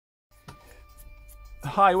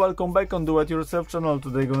Hi, welcome back on Do It Yourself channel.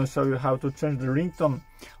 Today I'm gonna show you how to change the ringtone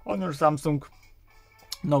on your Samsung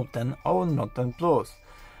Note 10 or Note 10 Plus.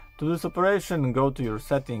 To this operation, go to your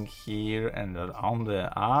setting here, and on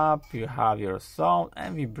the app you have your sound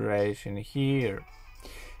and vibration here.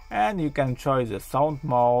 And you can choose the sound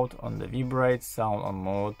mode on the vibrate, sound on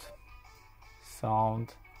mode,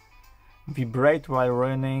 sound, vibrate while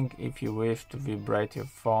running if you wish to vibrate your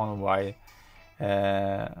phone while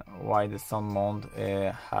the sound mode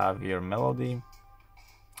have your melody,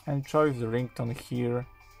 and choose the ringtone here.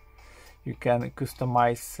 You can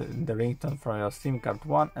customize the ringtone from your SIM card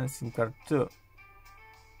 1 and SIM card 2.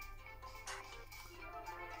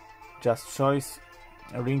 Just choose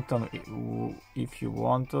a ringtone if you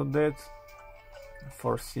wanted it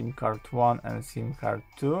for SIM card 1 and SIM card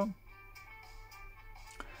 2.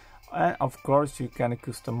 And of course you can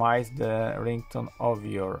customize the ringtone of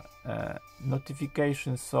your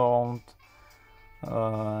notification sound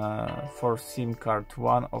for SIM card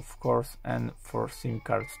 1 of course, and for SIM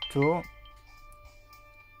card 2.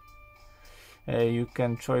 You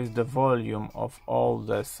can choose the volume of all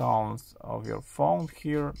the sounds of your phone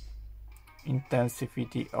here,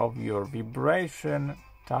 intensity of your vibration,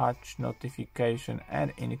 touch, notification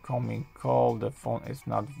and incoming call. The phone is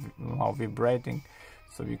not now vibrating,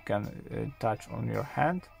 so you can touch on your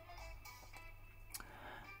hand.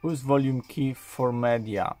 Use volume key for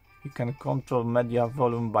media. You can control media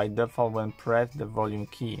volume by default when press the volume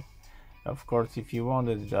key. Of course, if you want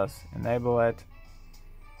it, just enable it.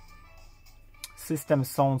 System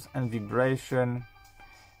sounds and vibration.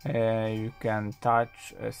 You can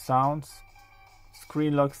touch sounds,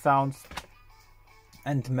 screen lock sounds,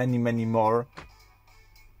 and many more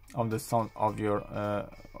of the sound of your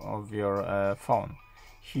phone.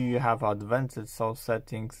 Here you have advanced sound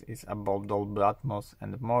settings, is about Dolby Atmos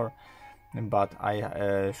and more, but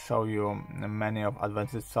I show you many of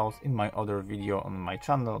advanced sounds in my other video on my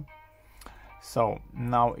channel. So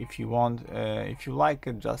now if you want, if you like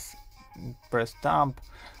it, just press thumb,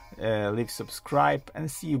 leave subscribe, and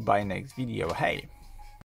see you by next video. Hey!